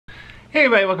Hey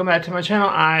everybody, welcome back to my channel.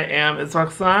 I am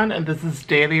Roxanne and this is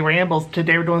Daily Rambles.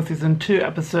 Today we're doing season 2,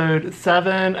 episode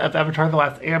 7 of Avatar The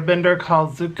Last Airbender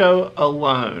called Zuko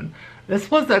Alone. This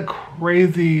was a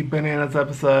crazy bananas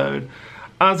episode.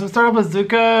 So we start off with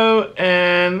Zuko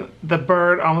and the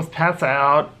bird almost pass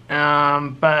out,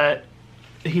 but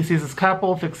he sees this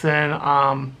couple fixing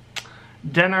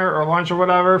dinner or lunch or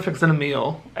whatever, fixing a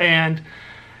meal. And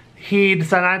he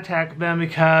decided not to attack them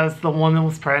because the woman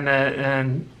was pregnant,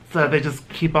 and so they just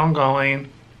keep on going.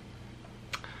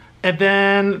 And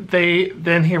then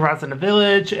he arrives in a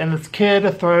village, and this kid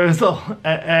throws an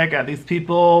egg at these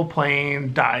people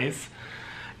playing dice.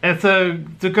 And so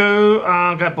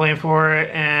Zuko got blamed for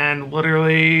it, and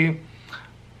literally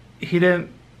he took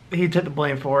the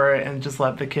blame for it and just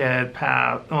let the kid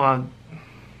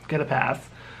get a pass.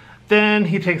 Then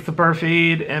he takes the bird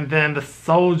feed, and then the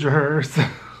soldiers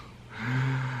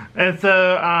and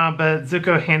so but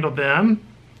Zuko handled them.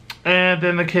 And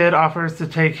then the kid offers to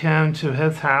take him to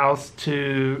his house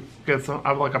to get some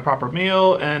like a proper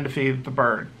meal and to feed the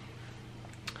bird.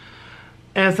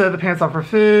 And so the parents offer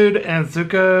food, and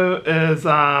Zuko is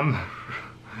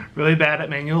really bad at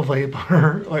manual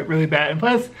labor, like really bad. And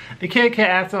plus, the kid kept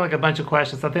asking like a bunch of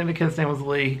questions. I think the kid's name was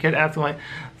Lee. He kept asking like,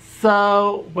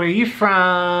 "So where are you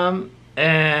from?"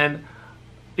 And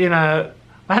you know,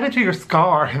 what happened to your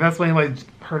scar? And that's when he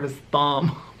like hurt his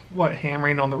thumb. What,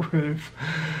 hammering on the roof.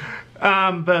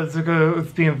 But Zuko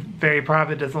is being very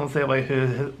private, doesn't want to say like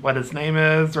what his name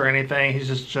is or anything.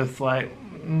 He's just like,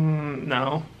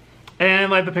 no. And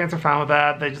like the parents are fine with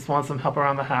that. They just want some help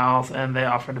around the house, and they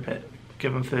offer to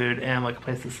give him food and like a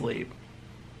place to sleep.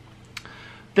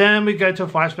 Then we go to a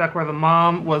flashback where the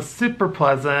mom was super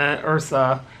pleasant,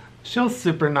 Ursa. She was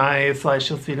super nice. Like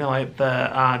she was feeding like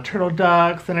the turtle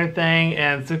ducks and everything,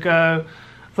 and Zuko.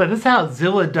 So this is how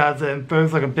Zilla does it, and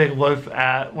throws like a big loaf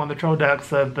at one of the turtle ducks.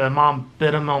 So the mom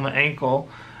bit him on the ankle.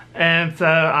 And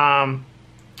so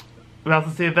we also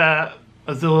see that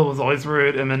Azula was always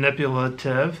rude and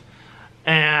manipulative.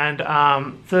 And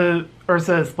so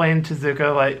Ursa explained to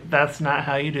Zuko, like, that's not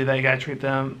how you do that. You gotta treat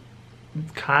them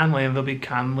kindly, and they'll be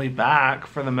kindly back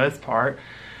for the most part.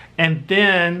 And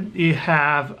then you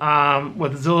have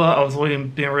with Azula, I was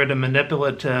being rude and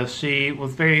manipulative. She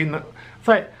was very, it's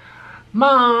like,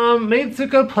 "Mom, make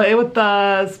Zuko play with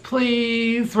us,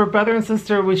 please. We're brother and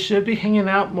sister. We should be hanging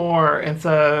out more." And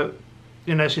so,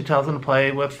 you know, she tells him to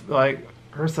play with, like,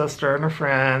 her sister and her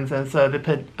friends. And so they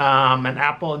put an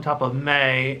apple on top of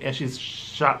May, and she's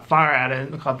shot fire at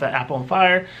it and called the apple on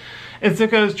fire. And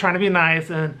Zuko's trying to be nice,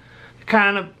 and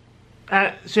kind of,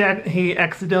 he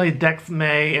accidentally decks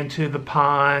May into the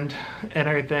pond and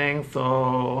everything,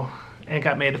 so, and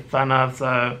got made fun of,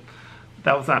 so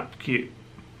that was not cute.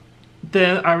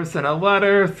 Then Iroh sent a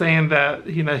letter saying that,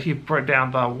 you know, he broke down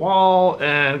the wall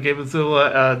and gave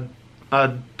Azula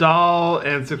a doll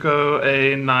and Zuko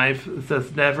a knife. It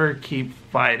says, "Never keep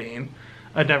fighting."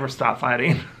 Never stop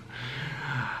fighting.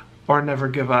 Or never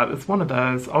give up. It's one of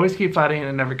those. Always keep fighting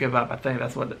and never give up. I think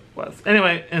that's what it was.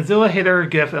 Anyway, and Azula hated her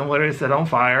gift and literally set on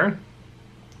fire.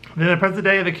 Then the present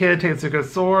day, the kid takes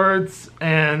Zuko's swords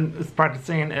and is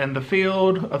practicing in the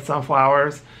field of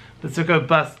sunflowers. But Zuko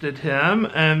busted him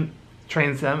and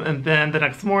trains him, and then the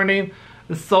next morning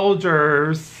the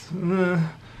soldiers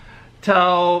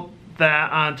tells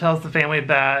the family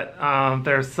that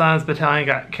their son's battalion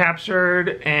got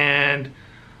captured and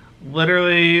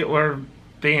literally were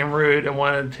being rude and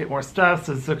wanted to take more stuff,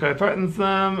 so Zuko threatens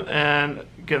them and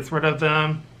gets rid of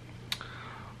them.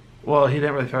 Well, he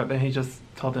didn't really threaten them, he just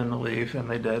told them to leave, and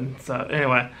they did. So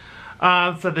anyway,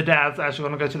 so the dad's actually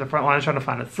going to go to the front line trying to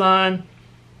find his son.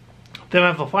 Then we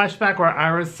have a flashback where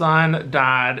Iroh's son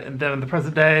died, and then in the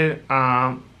present day,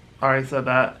 already said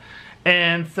that.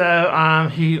 And so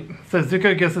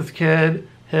Zuko gives this kid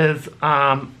his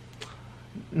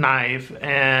knife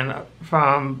and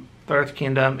from the Earth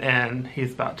Kingdom, and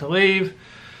he's about to leave.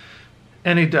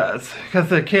 And he does. Because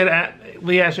the kid,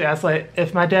 Lee actually asks, like,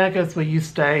 "If my dad goes, will you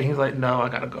stay?" He's like, "No, I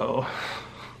gotta go."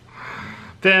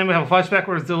 Then we have a flashback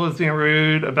where Azula's being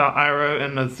rude about Iroh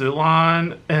and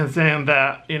Azulon, and saying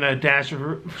that, you know, Dad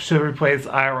should replace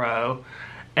Iroh,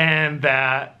 and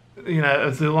that, you know,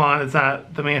 Azulon is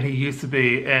not the man he used to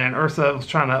be. And Ursa was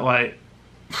trying to like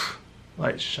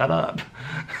shut up,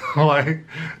 like,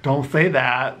 don't say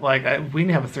that. Like, we need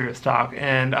to have a serious talk.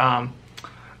 And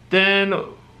then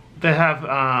they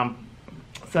have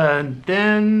so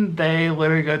then they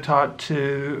literally go talk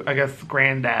to, I guess,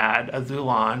 Granddad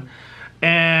Azulon.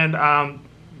 And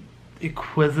he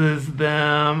quizzes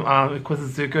them. He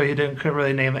quizzes Zuko. Couldn't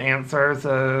really name the answer.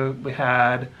 So we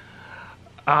had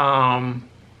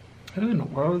Who in the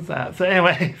world was that? So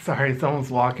anyway, sorry, someone's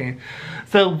walking.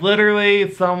 So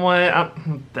literally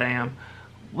someone, damn.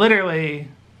 Literally,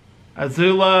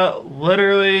 Azula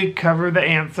literally covered the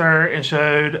answer and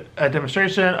showed a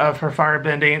demonstration of her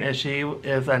firebending, and she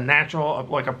is a natural,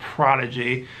 like a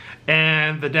prodigy.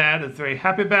 And the dad is very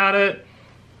happy about it.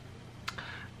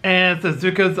 And so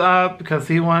Zuko's up because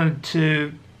he wanted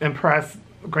to impress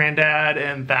Granddad,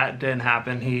 and that didn't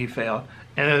happen. He failed.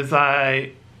 And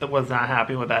Ozai was not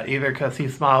happy with that either because he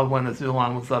smiled when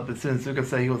Azulon was up. As soon as Zuko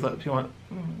said he was up, he went,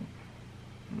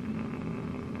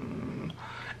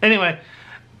 Anyway,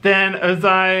 then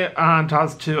Ozai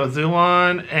talks to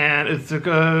Azulon and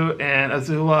Zuko and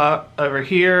Azula over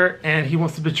here, and he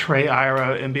wants to betray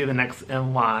Iroh and be the next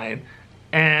in line.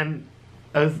 And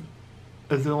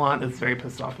Azulon is very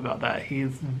pissed off about that.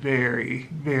 He's very,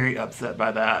 very upset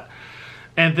by that.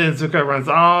 And then Zuko runs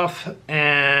off,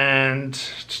 and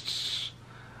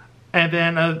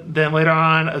then later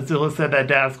on, Azula said that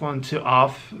Dad's going to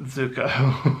off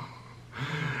Zuko.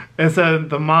 And so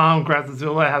the mom grabs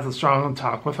Azula, has a strong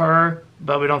talk with her,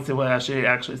 but we don't see what she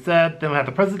actually said. Then we have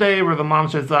the present day where the mom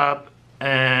shows up,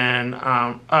 and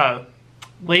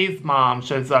Lee's mom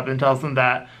shows up and tells them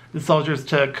that the soldiers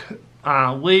took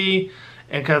Lee,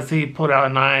 and because he pulled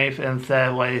out a knife and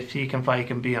said, well, if he can fight, he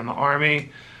can be in the army.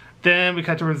 Then we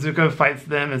cut to where Zuko fights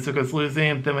them and Zuko's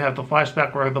losing. Then we have the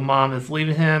flashback where the mom is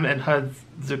leaving him and hugs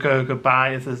Zuko goodbye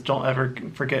and says, don't ever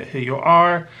forget who you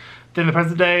are. Then the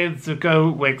present day,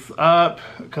 Zuko wakes up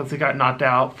because he got knocked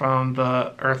out from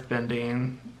the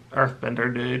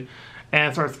earthbender dude,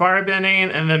 and starts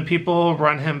firebending, and then people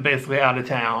run him basically out of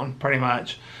town, pretty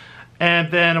much.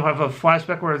 And then we have a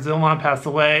flashback where Zilmon passed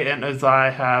away and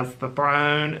Ozai has the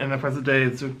throne, and the present day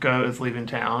Zuko is leaving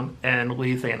town, and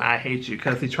Lee saying, I hate you,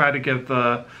 because he tried to give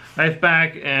the knife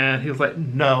back, and he was like,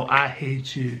 no, I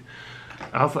hate you.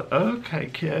 I was like, okay,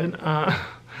 kid.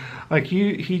 Like,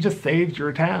 he just saved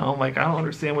your town. Like, I don't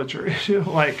understand what your issue.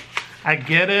 Like, I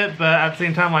get it, but at the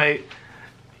same time, like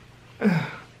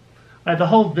the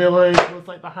whole village was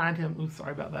like behind him. Oops,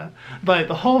 sorry about that. But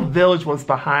the whole village was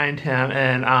behind him,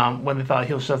 and when they thought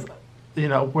he was just,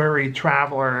 weary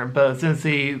traveler. But since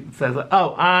he says,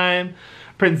 oh, I'm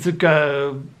Prince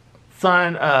Zuko,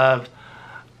 son of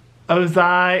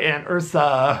Ozai and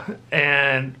Ursa,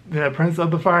 and Prince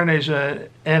of the Fire Nation,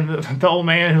 and the old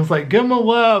man who was like, give him a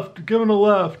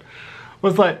left,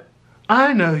 was like,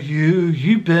 I know you,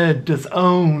 you've been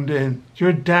disowned, and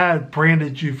your dad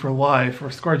branded you for life,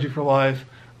 or scarred you for life.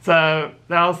 So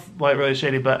that was like really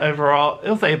shady, but overall, it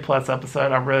was an A+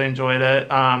 episode. I really enjoyed it.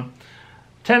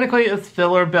 Technically it's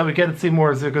filler, but we get to see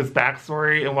more of Zuko's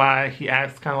backstory and why he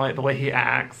acts kind of like the way he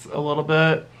acts a little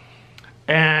bit.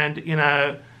 And,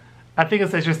 I think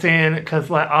it's interesting because,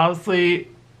 like, obviously,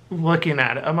 looking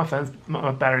at it,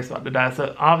 my battery's about to die.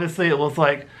 So obviously, it was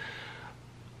like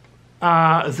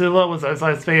Azula was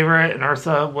Ozai's favorite, and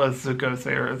Ursa was Zuko's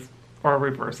favorite, or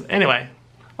reverse. Anyway,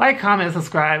 like, comment,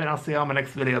 subscribe, and I'll see you on my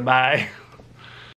next video. Bye.